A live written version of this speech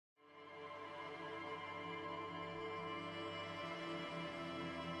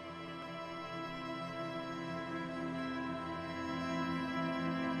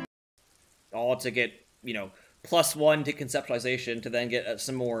all to get, you know, +1 to conceptualization to then get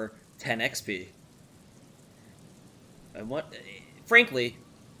some more 10 XP. And what, frankly,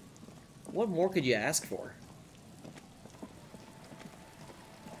 what more could you ask for?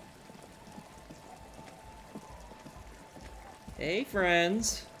 Hey,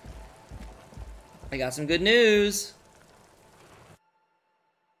 friends. I got some good news.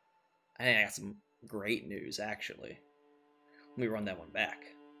 I think I got some great news, actually. Let me run that one back.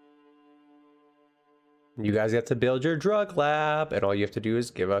 You guys get to build your drug lab, and all you have to do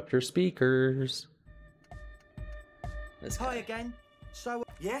is give up your speakers. Hi again. So,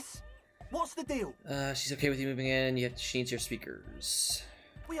 yes? What's the deal? She's okay with you moving in. You have to change your speakers.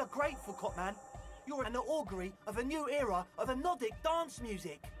 We are grateful, Copman. You're an augury of a new era of anodic dance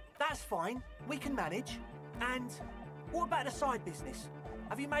music. That's fine. We can manage. And what about the side business?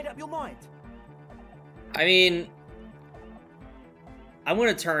 Have you made up your mind? I mean, I'm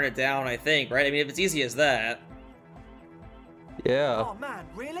gonna turn it down, I think, right? I mean, if it's easy as that. Yeah. Oh man,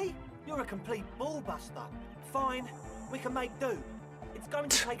 really? You're a complete ballbuster. Fine, we can make do. It's going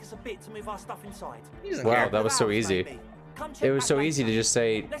to take us a bit to move our stuff inside. Wow, that was so easy. It was so easy to just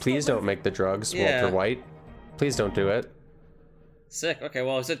say, please don't make the drugs, Yeah. Walter White. Please don't do it. Sick. Okay,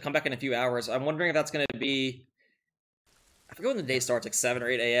 well, I said come back in a few hours. I'm wondering if that's gonna be... I forget when the day starts, like 7 or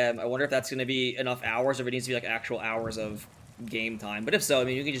 8 a.m. I wonder if that's gonna be enough hours or if it needs to be like actual hours of game time. But if so, I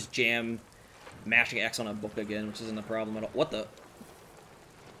mean, you can just jam mashing X on a book again, which isn't a problem at all. What the?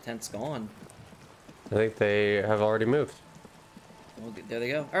 Tent's gone. I think they have already moved. Well, there they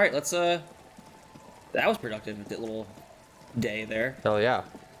go. All right, let's that was productive. That little day there. Hell yeah.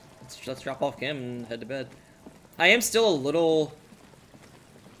 Let's drop off Kim and head to bed. I am still a little...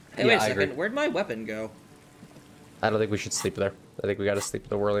 Hey, wait a second. agree. Where'd my weapon go? I don't think we should sleep there. I think we gotta sleep with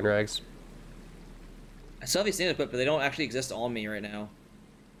the whirling rags. I still have these things equipped, but they don't actually exist on me right now.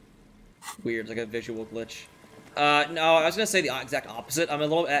 Weird, it's like a visual glitch. No, I was gonna say the exact opposite. I'm a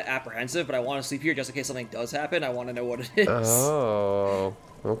little apprehensive, but I want to sleep here just in case something does happen. I want to know what it is. Oh,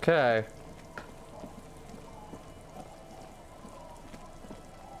 okay.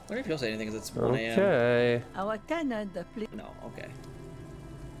 I wonder if you'll say anything because it's 1 a.m. Okay. Our tenant, the No, okay.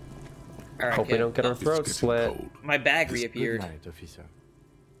 Alright, Hope we don't get our throats slit. My bag Good reappeared. night, officer.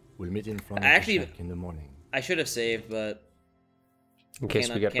 We'll meet in front I of actually- the shack in the morning. I should have saved, but In case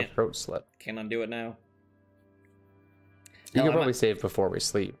we get the can't- throat slit. can't undo it now. You Hell, can I probably might- save before we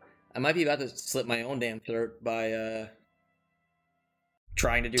sleep. I might be about to slit my own damn throat by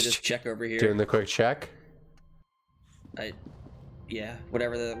trying to do this check over here. Doing the quick check. Yeah,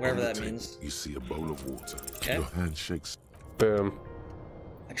 whatever that means. You see a bowl of water. Okay. Your hand shakes. Boom.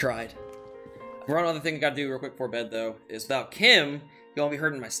 I tried. One other thing I gotta do real quick before bed though is without Kim, you won't be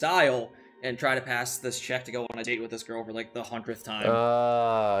hurting my style and try to pass this check to go on a date with this girl for like the 100th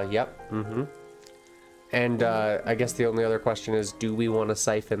time. Yep. Mm-hmm. And I guess the only other question is, do we want to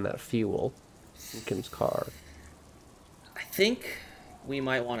siphon that fuel in Kim's car? I think we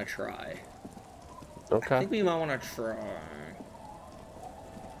might want to try. I Okay. think we might want to try.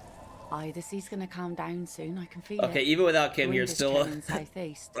 Aye, the sea's gonna calm down soon. I can feel Okay, it. even without Kim, The you're wind is still turning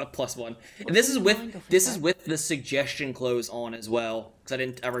southeast. a +1. And What's this in is your with mind, this is officer? with the suggestion close on as well, because I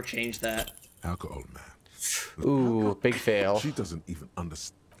didn't ever change that. Alcohol, man. Ooh, big fail. She doesn't even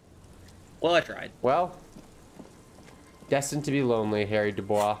understand. Well, I tried. Well, destined to be lonely, Harry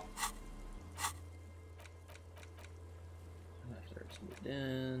Dubois. After it's moved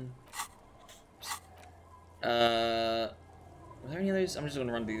in. Are there any others? I'm just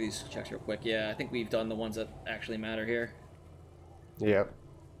gonna run through these checks real quick. Yeah, I think we've done the ones that actually matter here. Yep.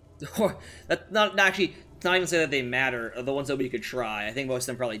 Or that not actually. It's not even say that they matter. The ones that we could try. I think most of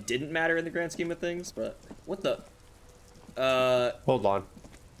them probably didn't matter in the grand scheme of things. But what the? Hold on.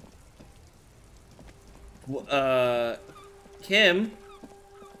 Kim.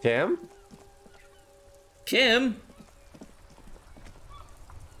 Kim? Kim.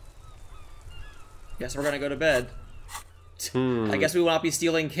 Guess we're gonna go to bed. I guess we will not be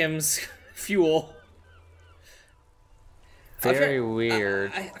stealing Kim's fuel. Very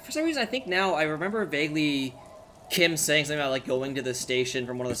weird. For some reason, I think now I remember vaguely Kim saying something about like going to the station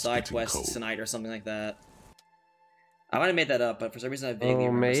from one of the side getting quests cold. tonight or something like that. I might have made that up, but for some reason I vaguely Oh,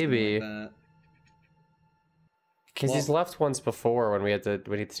 remember maybe. something like that. Because he's left once before when we had to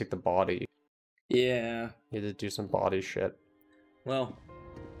take the body. Yeah. He had to do some body shit. Well,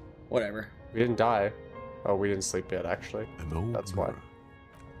 whatever. We didn't die. Oh, we didn't sleep yet, actually. An old That's why. mirror.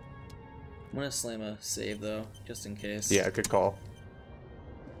 I'm gonna slam a save though, just in case. Yeah, good call.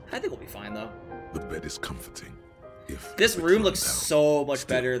 I think we'll be fine though. The bed is comforting. If This it's room run looks down, so much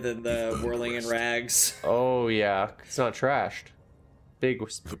still, better than the you've earned whirling in rest. rags. Oh, yeah. It's not trashed.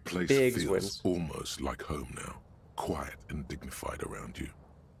 The place big feels wins. almost like home now. Quiet and dignified around you.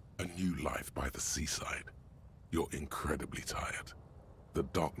 A new life by the seaside. You're incredibly tired. The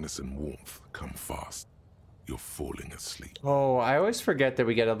darkness and warmth come fast. You're falling asleep. Oh, I always forget that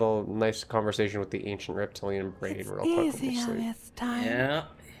we get a little nice conversation with the ancient reptilian brain It's real quick when we easier sleep. this time. Yeah.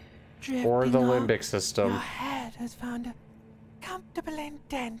 Or the Drifting off, limbic system. Your head has found a comfortable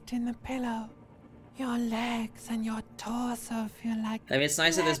indent in the pillow. Your legs and your torso feel like I mean, it's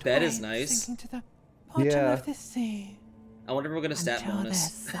nice that this lead bed is weights nice. sinking to the bottom Yeah. of the sea. I wonder if we're gonna stat Until bonus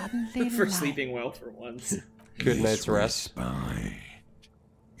there's suddenly for light. sleeping well for once. Good night's rest. Respite.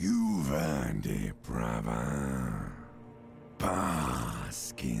 You've earned it, brother.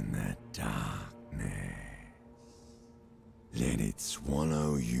 Bask in the darkness. Let it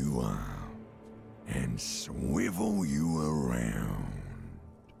swallow you up and swivel you around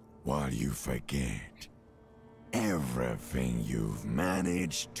while you forget everything you've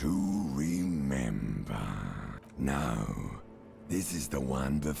managed to remember. No, this is the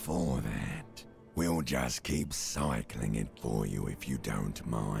one before that. We'll just keep cycling it for you if you don't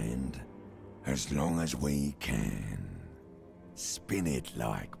mind. As long as we can. Spin it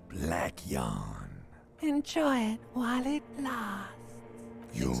like black yarn. Enjoy it while it lasts.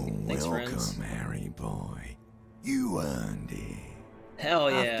 You're Thanks, friends. welcome, Harry boy. You earned it. Hell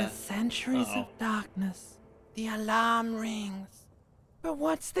yeah. After centuries Uh-oh. of darkness, the alarm rings. But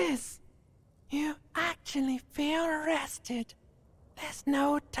what's this? You actually feel rested. There's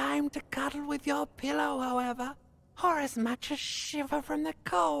no time to cuddle with your pillow, however, or as much as shiver from the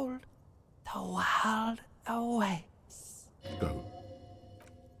cold. The world awaits. Go.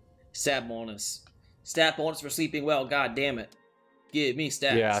 Stat bonus. Stat bonus for sleeping well. God damn it. Give me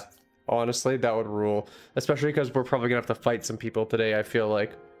stats. Yeah, honestly, that would rule. Especially because we're probably gonna have to fight some people today, I feel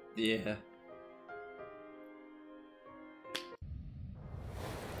like. Yeah.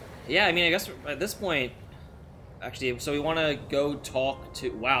 Yeah, I mean, I guess at this point, actually, so we want to go talk to...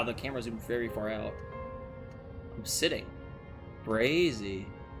 Wow, the camera zoomed very far out. I'm sitting. Crazy.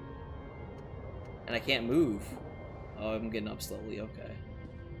 And I can't move. Oh, I'm getting up slowly, okay.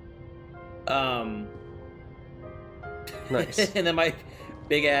 Nice. And then my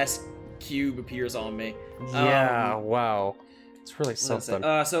big-ass cube appears on me. Yeah, wow. It's really What did I say?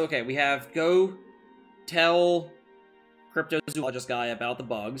 something. So okay, we have go tell cryptozoologist guy about the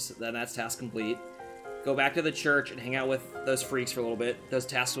bugs. Then that's task complete. Go back to the church and hang out with those freaks for a little bit. Those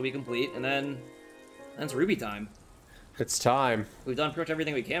tasks will be complete, and then it's Ruby time. It's time. We've done pretty much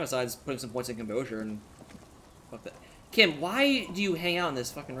everything we can besides putting some points in composure and fuck that. Kim, why do you hang out in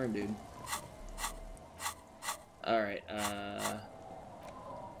this fucking room, dude? All right.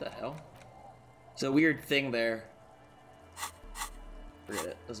 What the hell? It's a weird thing there. Forget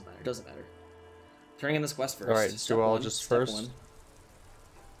it. Doesn't matter. Doesn't matter. Turning in this quest first. Alright, Step zoologist one, first. step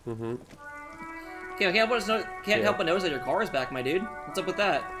one. Mm-hmm. Okay, can't Yeah. help but notice that your car is back, my dude. What's up with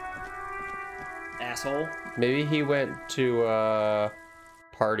that? Asshole. Maybe he went to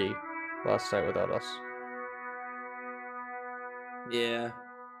party last night without us. Yeah.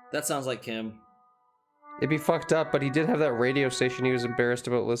 That sounds like Kim. It'd be fucked up, but he did have that radio station he was embarrassed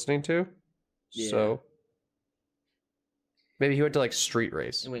about listening to. Yeah. So maybe he went to like street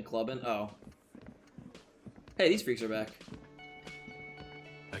race. He went clubbing? Oh. Hey, these freaks are back.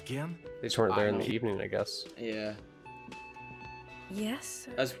 Again? They just weren't there in the evening, I guess. Yeah. Yes.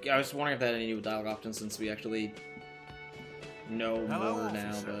 I was wondering if they had any new dialogue options since we actually know Hello, more now,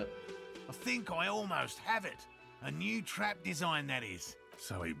 officer. but... I think I almost have it. A new trap design, that is.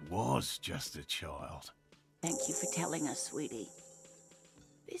 So it was just a child. Thank you for telling us, sweetie.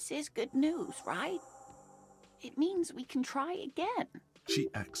 This is good news, right? It means we can try again. She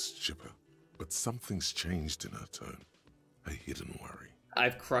acts chipper, but something's changed in her tone. A hidden worry.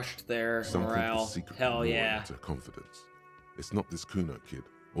 I've crushed their Something morale. is secretly Hell gnawing yeah. at her confidence. It's not this Kuno kid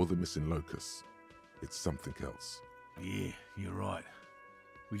or the missing locust. It's something else. Yeah, you're right.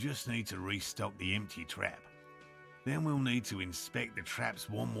 We just need to restock the empty trap. Then we'll need to inspect the traps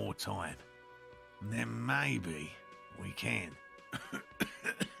one more time. And then maybe we can.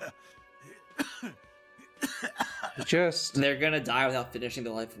 Just And they're gonna die without finishing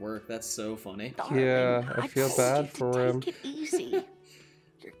the life work. That's so funny. Darling, Yeah, I feel told bad you to for him. Take it easy.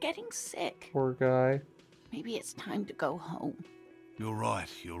 You're getting sick. poor guy. Maybe it's time to go home. You're right,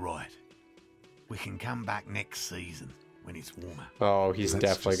 you're right. We can come back next season when it's warmer. Oh, he's That's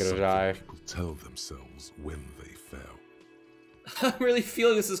definitely just gonna die. something people tell themselves when they fail. I'm really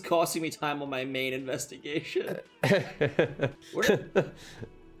feeling this is costing me time on my main investigation.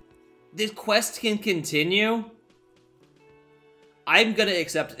 This quest can continue? I'm gonna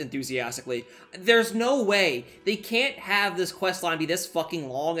accept enthusiastically. There's no way they can't have this quest line be this fucking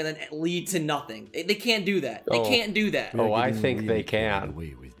long and then lead to nothing. They can't do that. They can't do that. Oh, I think they can.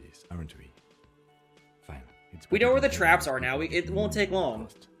 Away with this, aren't we? Fine. We know where the traps are now. It won't take long.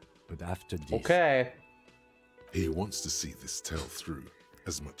 But after this, Okay. He wants to see this tale through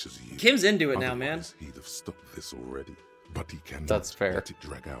as much as you. Kim's into it now, man. Otherwise, he'd have stopped this already. But he cannot That's fair. let it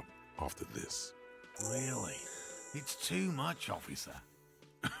drag out after this. Really? It's too much, officer.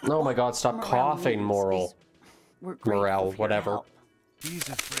 Oh my god, stop coughing, Moral. We're grateful for your Whatever. help. Here's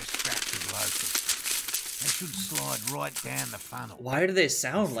a fresh scratch of locusts. They should slide right down the funnel. Why do they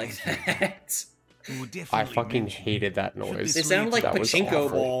sound like that? We'll I definitely fucking mention hated that noise. They sound like That was pachinko awful.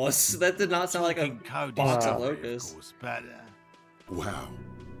 balls. That did not sound like a talking code box of discovery, locusts. course, but, Wow.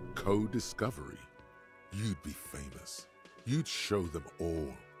 Co-discovery. You'd be famous. You'd show them all.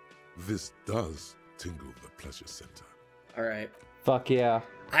 This does tingle the pleasure center. Alright. Fuck yeah.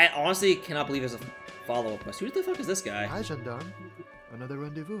 I honestly cannot believe there's a follow-up quest. Who the fuck is this guy? Hi, gendarme. Another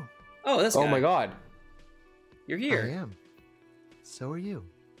rendezvous. Oh, this guy. Oh my god. You're I here. am. So are you.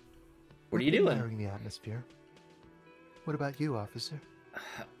 What are We've you been doing? admiring the atmosphere. What about you, officer?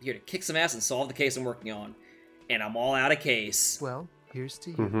 Here to kick some ass and solve the case I'm working on. And I'm all out of case. Well, here's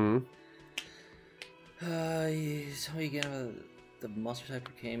to you. Mm-hmm. You tell me again about the monster type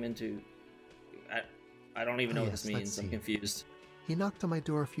came into... I don't even know what Yes, this means. let's I'm see. confused. He knocked on my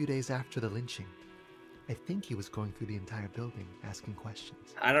door a few days after the lynching. I think he was going through the entire building, asking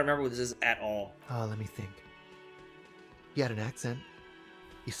questions. I don't remember what this is at all. Oh, let me think. He had an accent.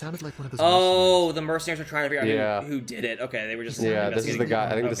 He sounded like one of those Oh, the mercenaries are trying to figure out Yeah. who did it. Okay, they were just Yeah, this is the investigating. guy.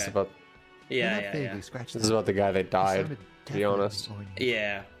 I think this is Okay. about. Yeah, Not yeah, vaguely yeah. scratched This is out. about the guy that He died. sounded To be definitely honest. disappointed.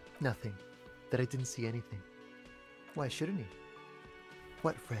 Yeah. Nothing. That I didn't see anything. Why shouldn't he?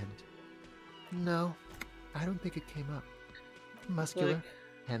 What friend? No, I don't think it came up. Muscular, Like-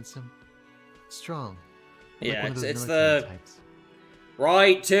 handsome, strong. Yeah, one of those it's military the types.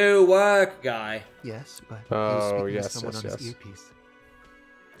 right to work guy. Yes, but he Oh, was speaking yes, to someone yes, on his yes. earpiece.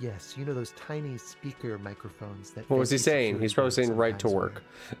 Yes, you know those tiny speaker microphones that. What was he fancy saying? He's security probably guards saying right to sometimes work.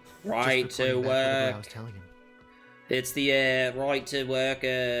 wear. Right Just to recording back whatever I work. was telling him. It's the right to work.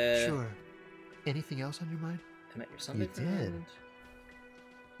 Sure. Anything else on your mind? I met your Sunday You did. friend.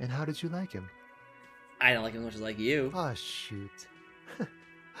 And how did you like him? I don't like him as much as like you. Oh shoot.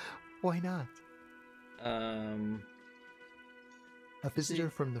 Why not? A visitor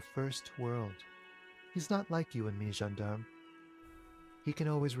from the first world. He's not like you and me, gendarme. He can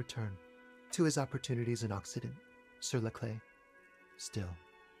always return to his opportunities in Occident, sur la clé. Still,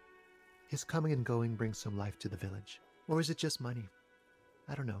 his coming and going brings some life to the village. Or is it just money?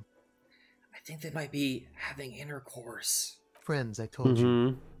 I don't know. I think they might be having intercourse. Friends, I told you.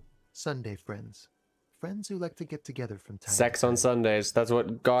 Mm-hmm. Sunday friends. Friends who like to get together from time Sex to time. on Sundays. That's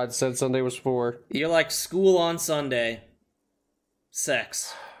what God said Sunday was for. You're like school on Sunday.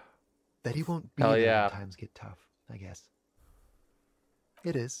 Sex. That he won't be Hell there yeah. when times get tough, I guess.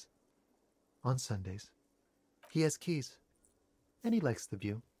 It is. On Sundays. He has keys. And he likes the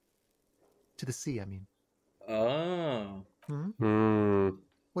view. To the sea, I mean. Oh. Hmm.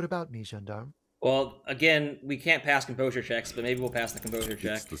 What about me, gendarme? Well, again, we can't pass composure checks, but maybe we'll pass the composure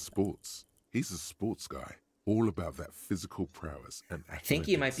check. It's the sports. He's a sports guy. All about that physical prowess and athletic think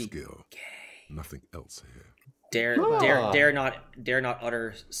he might be skill. Nothing else here. Dare not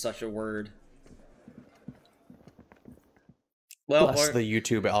utter such a word. Well, Bless the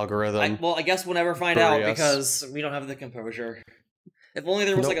YouTube algorithm. I guess we'll never find Bury out us. because we don't have the composure. If only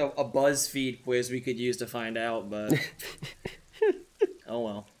there was Nope. like a BuzzFeed quiz we could use to find out, but oh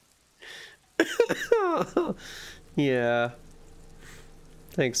well. Yeah.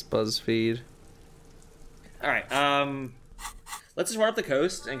 Thanks, BuzzFeed. All right, let's just run up the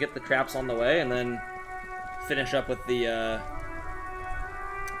coast and get the traps on the way, and then finish up with the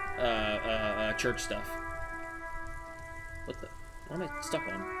church stuff. What am I stuck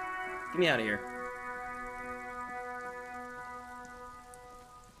on? Get me out of here.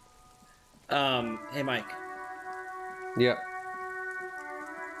 Hey Mike. Yep.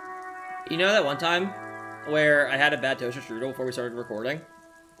 You know that one time where I had a bad toaster strudel before we started recording?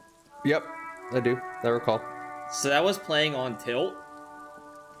 Yep. I do. I recall. So that was playing on tilt.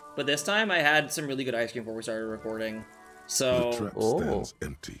 But this time I had some really good ice cream before we started recording. So The trap stands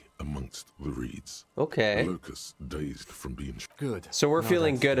empty amongst the reeds. Okay. Locust dazed from being Good. So we're Now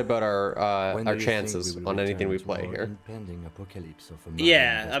feeling that's good it. about When our do you think chances we will on anything we return to play our here. impending apocalypse of a murder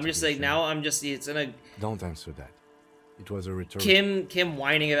yeah, I'm just like investigation? now I'm just it's in a Don't answer that. It was a return. Kim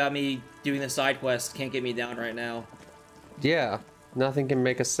whining about me doing the side quest can't get me down right now. Yeah. Nothing can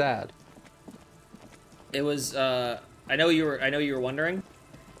make us sad. It was I know you were wondering.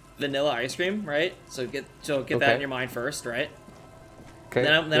 Vanilla ice cream, right? So get that in your mind first, right? Okay.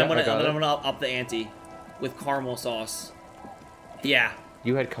 Then I'm gonna up the ante with caramel sauce. Yeah.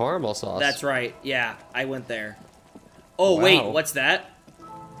 You had caramel sauce. That's right. Yeah, I went there. Oh Wow. wait, what's that?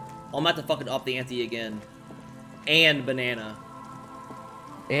 I'm about to fucking up the ante again. And banana.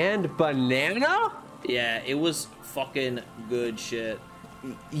 And banana? Yeah, it was fucking good shit.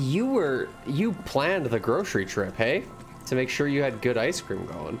 You planned the grocery trip, hey? To make sure you had good ice cream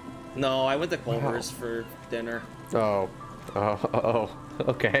going. No, I went to Culver's for dinner. Oh,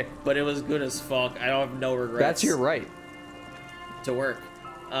 okay. But it was good as fuck. I don't have no regrets. That's your right. To work.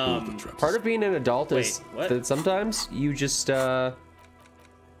 Part of being an adult is that sometimes you just you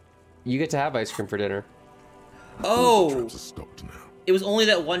get to have ice cream for dinner. Oh! It was only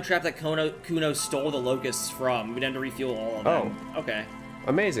that one trap that Kuno stole the locusts from. We didn't have to refuel all of them. Oh. Okay.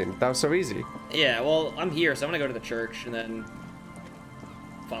 Amazing. That was so easy. Yeah, well, I'm here, so I'm gonna go to the church and then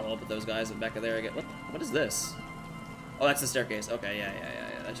follow up with those guys at the back of there. I get what is this? Oh, that's the staircase. Okay, yeah.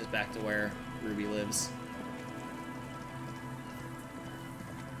 That's just back to where Ruby lives.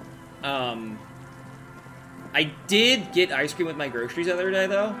 I did get ice cream with my groceries the other day,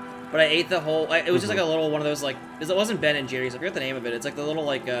 though. But I ate the whole... it was just like a little one of those, like... It wasn't Ben and Jerry's. I forget the name of it. It's like the little,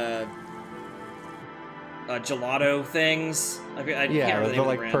 like, gelato things. I can't remember the name of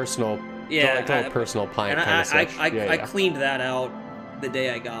the brand. Personal... Yeah. The personal pint kind of stuff. I cleaned that out the day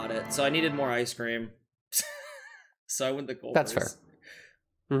I got it. So I needed more ice cream. So I went to Culver's. That's fair.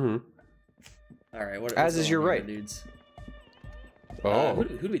 Mm-hmm. Alright, what... As is your right. Dudes? Oh. Who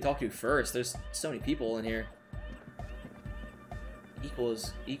do we talk to first? There's so many people in here.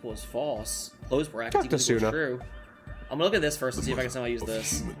 Equals false. Close brackets equals true. I'm gonna look at this first and see if I can somehow use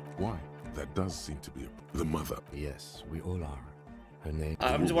this. Why? That does seem to be the mother. Yes, we all are. Her name.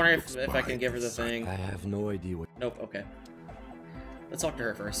 I'm just wondering if I can give her the thing. I have no idea what. Nope. Okay. Let's talk to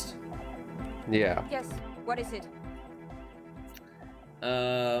her first. Yeah. Yes. What is it?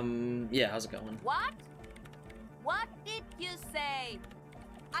 Yeah. How's it going? What? What did you say?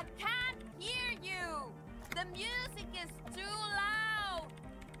 I can't hear you. The music is too loud.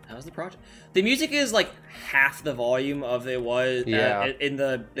 How's the project? The music is like half the volume of it was in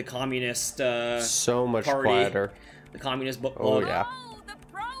the communist so much party. quieter. The communist book. Oh yeah. Oh, the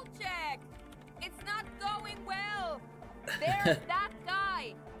project. It's not going well. There's that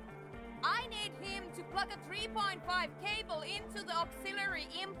guy. I need him to plug a 3.5 cable into the auxiliary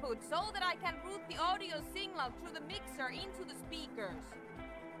input so that I can route the audio signal through the mixer into the speakers.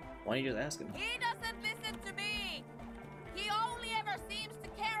 Why don't you just ask him? He doesn't listen to me. He only ever seems to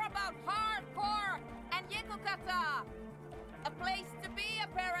care about hardcore and Yekukata. A place to be,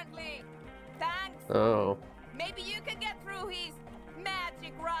 apparently. Thanks. Oh. Maybe you can get through his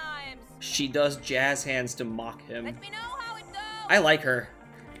magic rhymes. She does jazz hands to mock him. Let me know how it goes. I like her.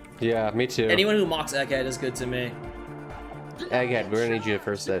 Yeah, me too. Anyone who mocks Egghead is good to me. Egghead, we're gonna need you at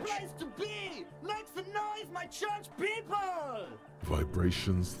first stitch. Make some noise, my church people!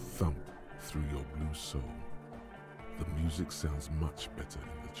 Vibrations thump through your blue soul. The music sounds much better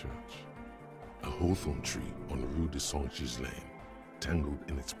in the church. A hawthorn tree on Rue de Saint-Gilles Lane, tangled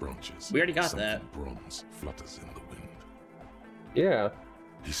in its branches. We already got something that. Bronze flutters in the wind. Yeah.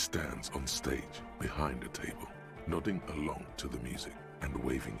 He stands on stage behind a table, nodding along to the music and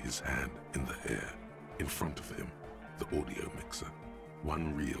waving his hand in the air. In front of him, the audio mixer,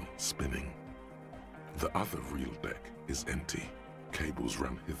 one reel spinning. The other reel deck is empty. Cables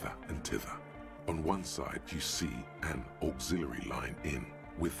run hither and thither. On one side, you see an auxiliary line in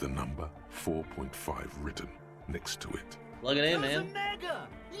with the number 4.5 written next to it. Plug it in, man. Mega!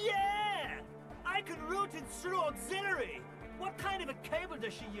 Yeah! I can route it through auxiliary. What kind of a cable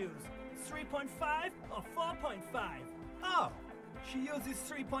does she use? 3.5 or 4.5? Oh, she uses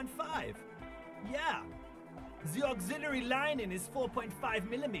 3.5. Yeah. The auxiliary lining is 4.5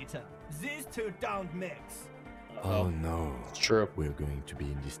 millimeter. These two don't mix. Oh no. It's true. We're going to be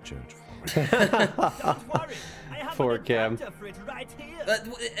in this church Don't worry. I have Poor an Cam. adapter for it right here.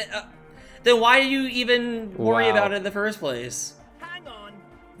 Then why do you even worry Wow. about it in the first place? Hang on.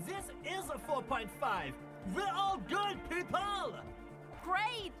 This is a 4.5. We're all good people.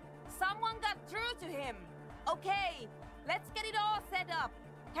 Great. Someone got through to him. Okay, let's get it all set up.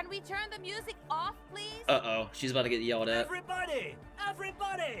 Can we turn the music off, please? Uh-oh, she's about to get yelled at. Everybody,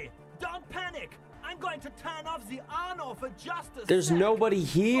 don't panic. I'm going to turn off the on-off adjuster. There's nobody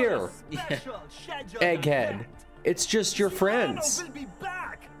here. Egghead. Egghead. It's just your friends. will be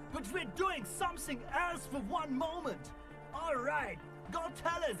back, but we're doing something else for one moment. All right, go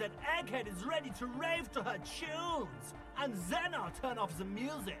tell her that Egghead is ready to rave to her tunes, and then I'll turn off the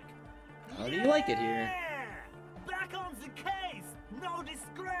music. How do you like it here? Back Back on the case! No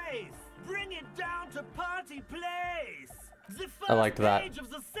disgrace! Bring it down to party place! The I liked first that. page of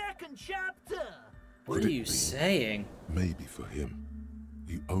the second chapter! What are you saying? Maybe for him,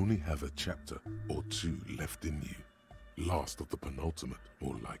 you only have a chapter or two left in you. Last of the penultimate,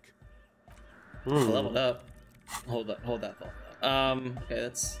 more like. Leveled up. Hold that thought. Okay,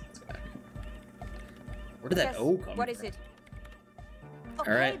 let's go back. Where did that Yes, O come what from? is it? All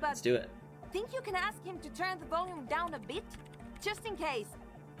Okay, right, but let's do it. think you can ask him to turn the volume down a bit? Just in case.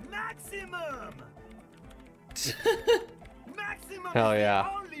 Maximum! Maximum Hell is yeah.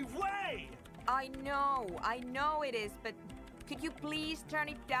 the only way! I know it is, but could you please turn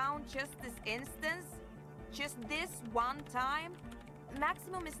it down just this instance? Just this one time?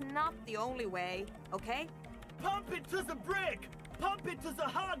 Maximum is not the only way, okay? Pump it to the brick! Pump it to the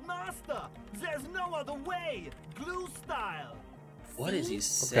hard master! There's no other way! Glue style! What is he He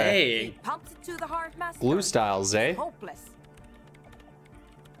saying? pumps it to the hard master. Glue style, Zay. Hopeless.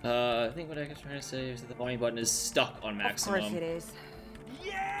 I think what I was trying to say is that the volume button is stuck on maximum. Of course it is.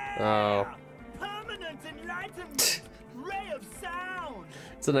 Yeah! Oh. Permanent enlightenment! Ray of sound!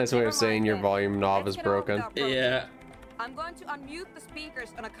 It's a nice way of saying your volume knob Let's is get on with broken. our program. Yeah. I'm going to unmute the speakers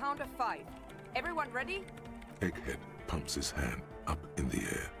on a count of 5. Everyone ready? Egghead pumps his hand up in the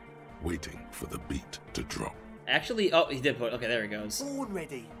air, waiting for the beat to drop. Actually, oh, he did put. Okay, there he goes. Born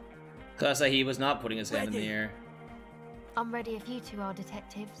ready. So I say he was not putting his hand in the Ready. air. I'm ready if you two are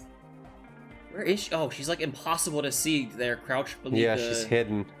detectives. Where is she? Oh, she's like impossible to see there, crouched beneath Yeah, the... she's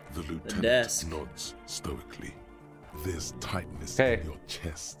hidden. The lieutenant desk. nods stoically. There's tightness Hey. in your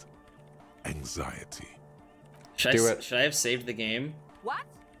chest. Anxiety. Should Do I, it. Should I have saved the game? What?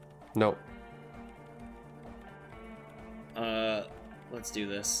 Nope. Let's do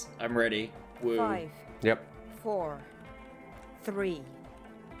this. I'm ready. Woo. 5, Yep. 4, 3,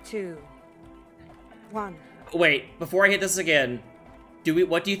 2, 1. Wait, before I hit this again,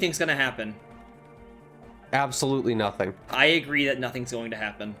 what do you think's gonna happen? Absolutely nothing. I agree that nothing's going to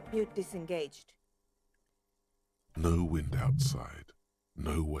happen. Mute disengaged. No wind outside.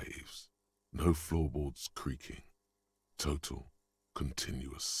 No waves. No floorboards creaking. Total,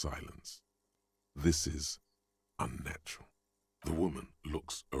 continuous silence. This is unnatural. The woman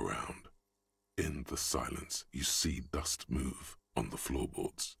looks around. In the silence, you see dust move on the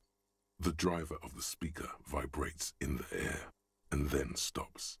floorboards. The driver of the speaker vibrates in the air and then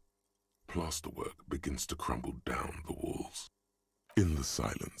stops. Plasterwork begins to crumble down the walls. In the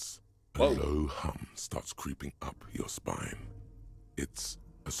silence, a Whoa. low hum starts creeping up your spine. It's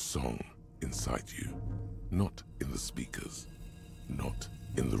a song inside you, not in the speakers, not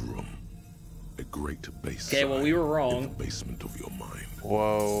in the room. A great bass Okay, well, we were wrong. in the basement of your mind.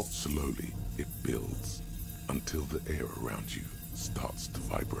 Whoa. Slowly, it builds until the air around you starts to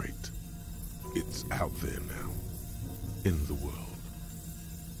vibrate. It's out there now, in the world,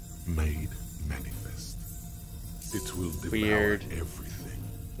 made manifest. It will devour Weird. everything.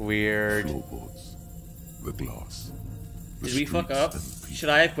 Weird. Floorboards, the glass. the Did we fuck streets up? and the people. Should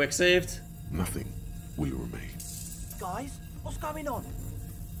I have quick saved? Nothing will remain. Guys, what's going on?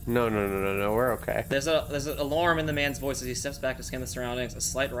 No, we're okay. There's an alarm in the man's voice as he steps back to scan the surroundings. A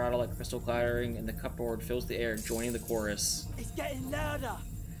slight rattle like crystal clattering in the cupboard fills the air, joining the chorus. It's getting louder.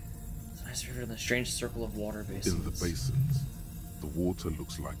 It's a nice river in the strange circle of water basins. In the basins, the water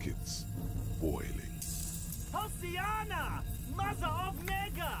looks like it's boiling. Hosiana! Mother of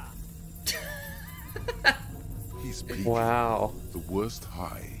Mega! He's peaking. Wow. The worst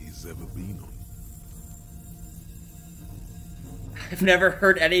high he's ever been on. I've never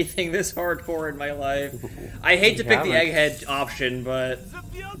heard anything this hardcore in my life. I hate to pick the haven't. egghead option, but The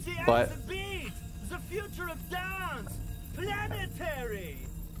beauty But- and the beat! The future of dance! Planetary!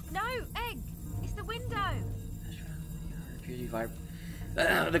 No, Egg! It's the window!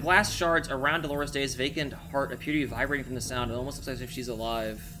 The glass shards around Dolores Day's vacant heart appear to be vibrating from the sound. It almost looks as if she's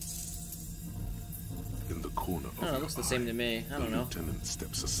alive. In the corner of I don't know, it your looks the same eye, to me. I the don't know. lieutenant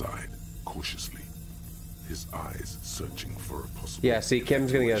steps aside, cautiously, his eyes searching for a possible... Yeah, see,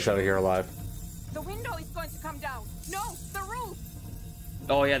 Kim's gonna get us out of here alive. The window is going to come down. No, the roof.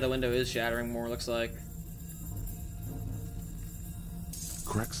 Oh yeah, the window is shattering more, looks like.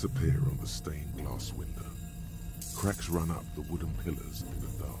 Cracks appear on the stained glass window. Cracks run up the wooden pillars in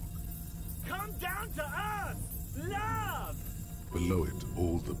the dark. Come down to earth! Love! Below it,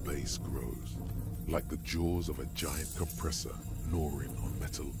 all the bass grows, like the jaws of a giant compressor gnawing on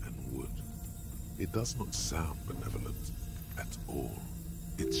metal and wood. It does not sound benevolent at all.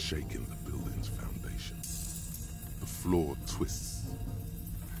 It's shaking the building's foundation. The floor twists.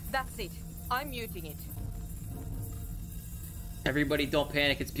 That's it. I'm muting it. Everybody don't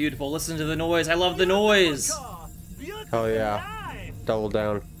panic, it's beautiful. Listen to the noise. I love the noise. Car! Oh yeah. Double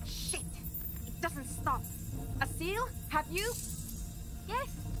down. Shit! It doesn't stop. A seal? Have you? Yes,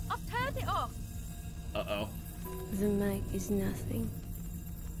 I've turned it off. Uh-oh. The mic is nothing.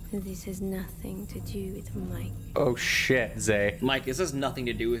 This has nothing to do with Mike. Oh shit, Zay. Mike, this has nothing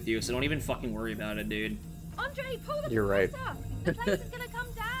to do with you, so don't even fucking worry about it, dude. Andre, pull the You're right. The place is gonna come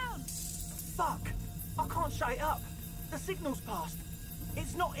down. Fuck! I can't shut it up. The signal's passed.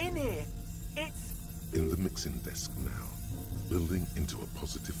 It's not in here. It's... In the mixing desk now, building into a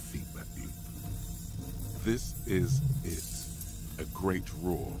positive feedback loop. This is it. A great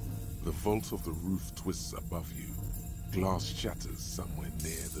roar. The vault of the roof twists above you. Glass shatters somewhere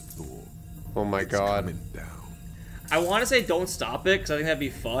near the door. Oh my It's god. coming down. I want to say don't stop it, because I think that'd be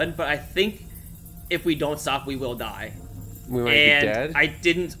fun, but I think if we don't stop, we will die. We might And be dead. I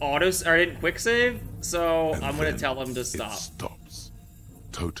didn't quick save, so And I'm gonna then tell him to stop. It stops.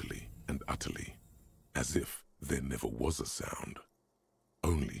 Totally and utterly. As if there never was a sound.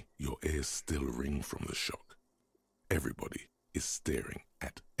 Only your ears still ring from the shock. Everybody is staring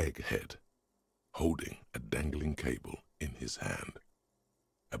at Egghead, holding a dangling cable in his hand.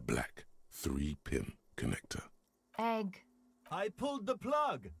 A black 3-pin connector. Egg. I pulled the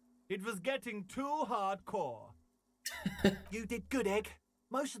plug. It was getting too hardcore. You did good, Egg.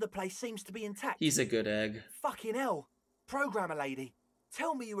 Most of the place seems to be intact. He's a good egg. Fucking hell. Programmer lady,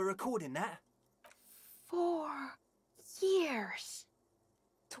 tell me you were recording that. 4 years.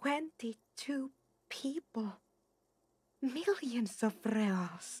 22 people. Millions of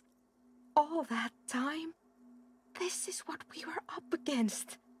reals. All that time? This is what we were up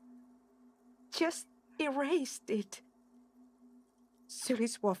against. Just erased it.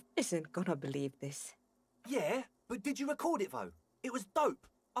 Suliswolf isn't gonna believe this. Yeah, but did you record it though? It was dope.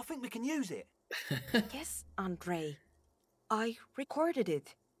 I think we can use it. Yes, Andre. I recorded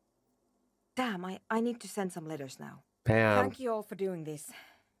it. Damn, I need to send some letters now. Bam. Thank you all for doing this.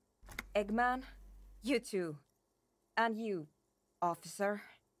 Eggman, you too. And you, officer.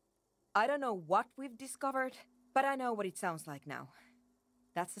 I don't know what we've discovered, but I know what it sounds like now.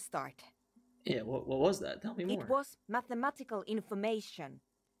 That's the start. Yeah, what was that? Tell me more. It was mathematical information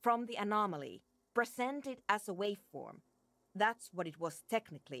from the anomaly, presented as a waveform. That's what it was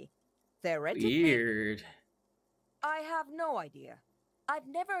technically. Theoretically... Weird. I have no idea. I've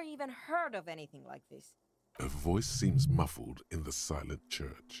never even heard of anything like this. A voice seems muffled in the silent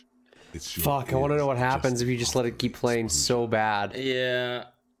church. It's your Fuck, I want to know what ears happens if you just let it keep playing so bad. Yeah.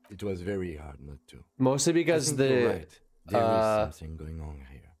 It was very hard not to. Mostly because I think you're the right. There is something going on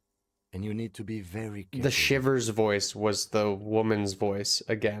here, and you need to be very careful. the Shivers voice was the woman's voice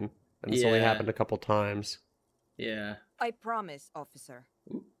again, and it's only Yeah. happened a couple times. Yeah. I promise, officer.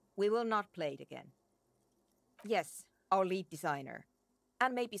 We will not play it again. Yes, our lead designer.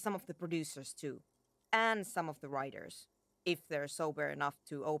 And maybe some of the producers too. And some of the writers. If they're sober enough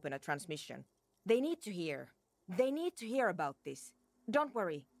to open a transmission. They need to hear. They need to hear about this. Don't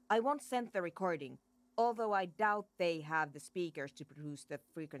worry, I won't send the recording. Although I doubt they have the speakers to produce the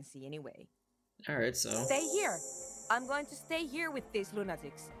frequency anyway. Alright, so. Stay here. I'm going to stay here with these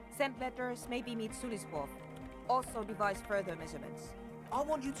lunatics. Send letters, maybe meet Suliswolf. Also devise further measurements. I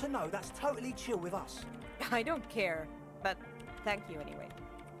want you to know that's totally chill with us. I don't care, but thank you anyway.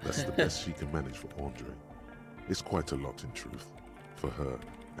 That's the best she can manage for Andre. It's quite a lot in truth. For her,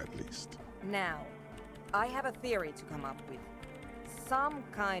 at least. Now, I have a theory to come up with. Some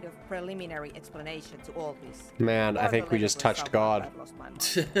kind of preliminary explanation to all this. Man, I Or think the we letter just where touched someone God. had lost my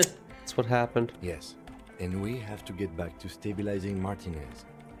mind. That's what happened. Yes, and we have to get back to stabilizing Martinez.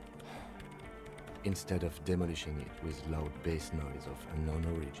 Instead of demolishing it with loud bass noise of unknown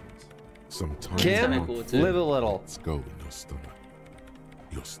origins. Sometimes Kim, live a little. Let's go in your stomach.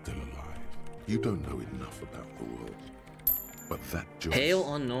 You're still alive. You don't know enough about the world. But that Joyce,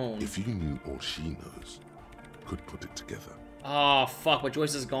 Pale Unknown. if you knew all she knows, could put it together. Oh, fuck, but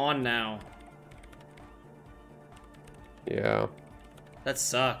Joyce is gone now. Yeah. That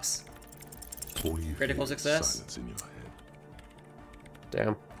sucks. All you Critical hear is success? silence in your head.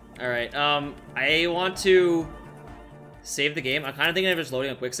 Damn. Alright, I want to save the game. I'm kind of thinking of just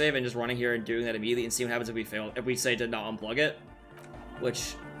loading a quick save and just running here and doing that immediately and seeing what happens if we fail. If we say to not unplug it.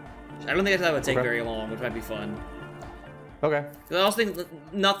 Which, I don't think that would take Okay. very long, which might be fun. Okay. 'Cause I also think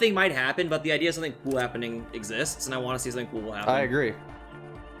nothing might happen, but the idea of something cool happening exists, and I want to see something cool happen. I agree.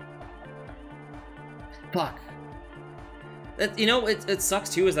 Fuck. You know, it sucks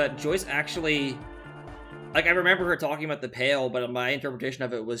too, is that Joyce actually... Like, I remember her talking about the Pale, but my interpretation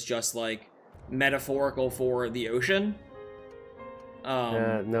of it was just, like, metaphorical for the ocean.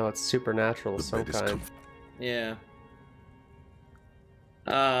 No, it's supernatural of some kind. Yeah.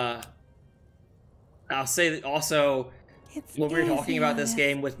 I'll say that also, when we were talking about this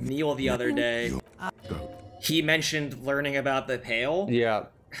game with Neil the other day, he mentioned learning about the Pale. Yeah.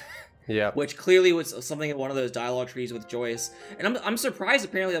 Yeah. Which clearly was something in one of those dialogue trees with Joyce. And I'm surprised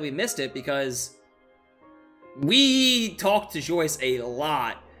apparently that we missed it because we talked to Joyce a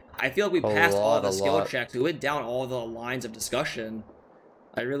lot. I feel like we passed all the skill checks. We went down all the lines of discussion.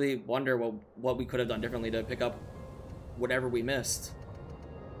 I really wonder what we could have done differently to pick up whatever we missed.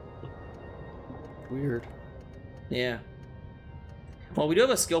 Weird. Yeah. Well, we do have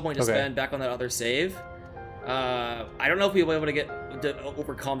a skill point to spend back on that other save. I don't know if we'll be able to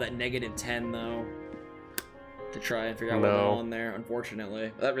overcome that -10 though. To try and figure out what's going on there,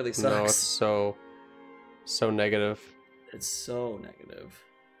 unfortunately. That really sucks. No, it's so negative. It's so negative.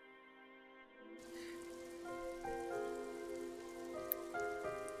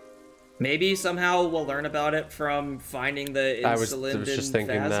 Maybe somehow we'll learn about it from finding the insulin. I was just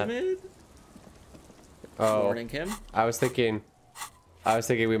thinking that. Oh, morning, Kim. I was thinking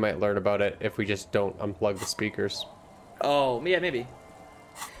we might learn about it if we just don't unplug the speakers. Oh, yeah, maybe.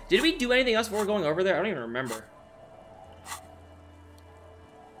 Did we do anything else before going over there? I don't even remember.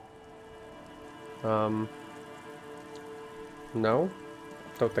 No?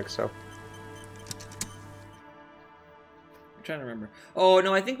 Don't think so. I'm trying to remember. Oh,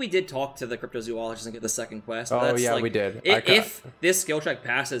 no, I think we did talk to the cryptozoologist and get the second quest. Oh, that's yeah, like, we did. If this skill check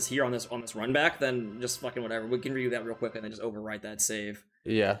passes here on this run back, then just fucking whatever. We can review that real quick and then just overwrite that save.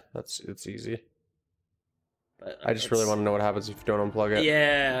 Yeah, it's easy. But, I just really want to know what happens if you don't unplug it.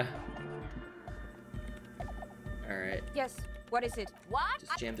 Yeah. Alright. Yes, what is it? What?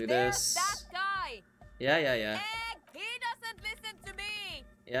 Just jam through There's this. that guy. Yeah. Egg, he doesn't listen to me.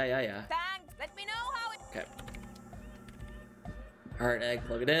 Yeah. Thanks. Let me know how it. Okay. Alright, Egg,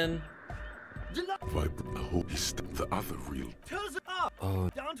 plug it in. The other reel.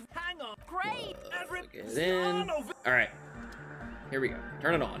 Don't hang on. Great. Plug it in. Alright. Here we go.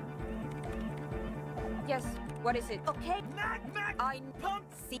 Turn it on. Yes, what is it? Okay. I pump.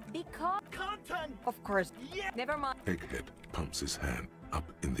 see because Content. of course. Yeah. Never mind. Egghead pumps his hand up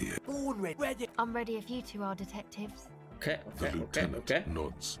in the air. Born ready. I'm ready if you two are detectives. Okay. The lieutenant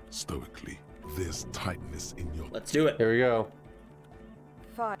nods stoically. There's tightness in your... Let's do it. Here we go.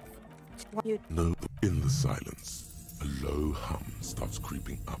 5. You No, in the silence, a low hum starts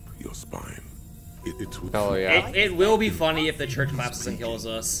creeping up your spine. It will... Oh, yeah. It will be funny if the church collapses and kills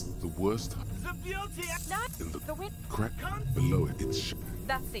us. The worst... The beauty. In the wind. crack below it, it's...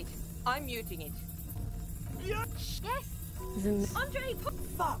 That's it. I'm muting it. Yes. Andre,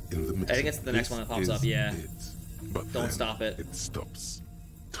 Fuck. In the midst I think it's the next one that pops up, yeah. But Don't then stop it. It stops.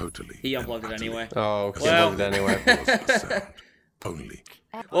 Totally. He unplugged it anyway. Oh, okay. Well- Unplugged it anyway. Only.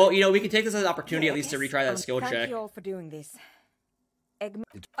 Well, we can take this as an opportunity at least to retry that skill Thank check. you all for doing this. Egg.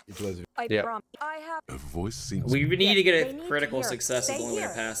 It was... I Yep. promise. I have. A voice seems... We need to get They a need to critical hear it. success is the Stay only way to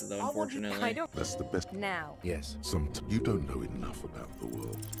here. pass it, though, I unfortunately. don't. That's the best. Now. Yes. You don't know enough about the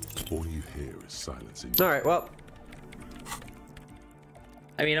world. All you hear is silence in your... All right, well.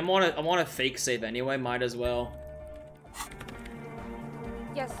 I mean, I'm on a fake save anyway, might as well.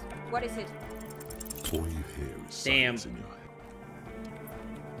 Yes, what is it? All you hear is Damn. silence in your head.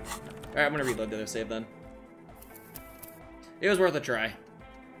 Alright, I'm gonna reload the other save then. It was worth a try.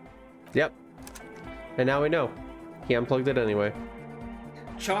 Yep. And now we know. He unplugged it anyway.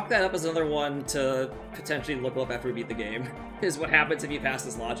 Chalk that up as another one to potentially look up after we beat the game. Is what happens if you pass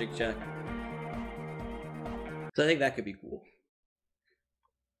this logic check. So I think that could be cool.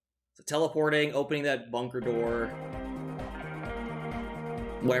 So teleporting, opening that bunker door.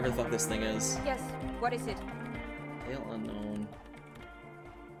 Whatever the fuck this thing is. Yes, what is it? Hail unknown.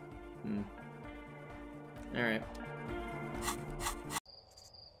 Alright.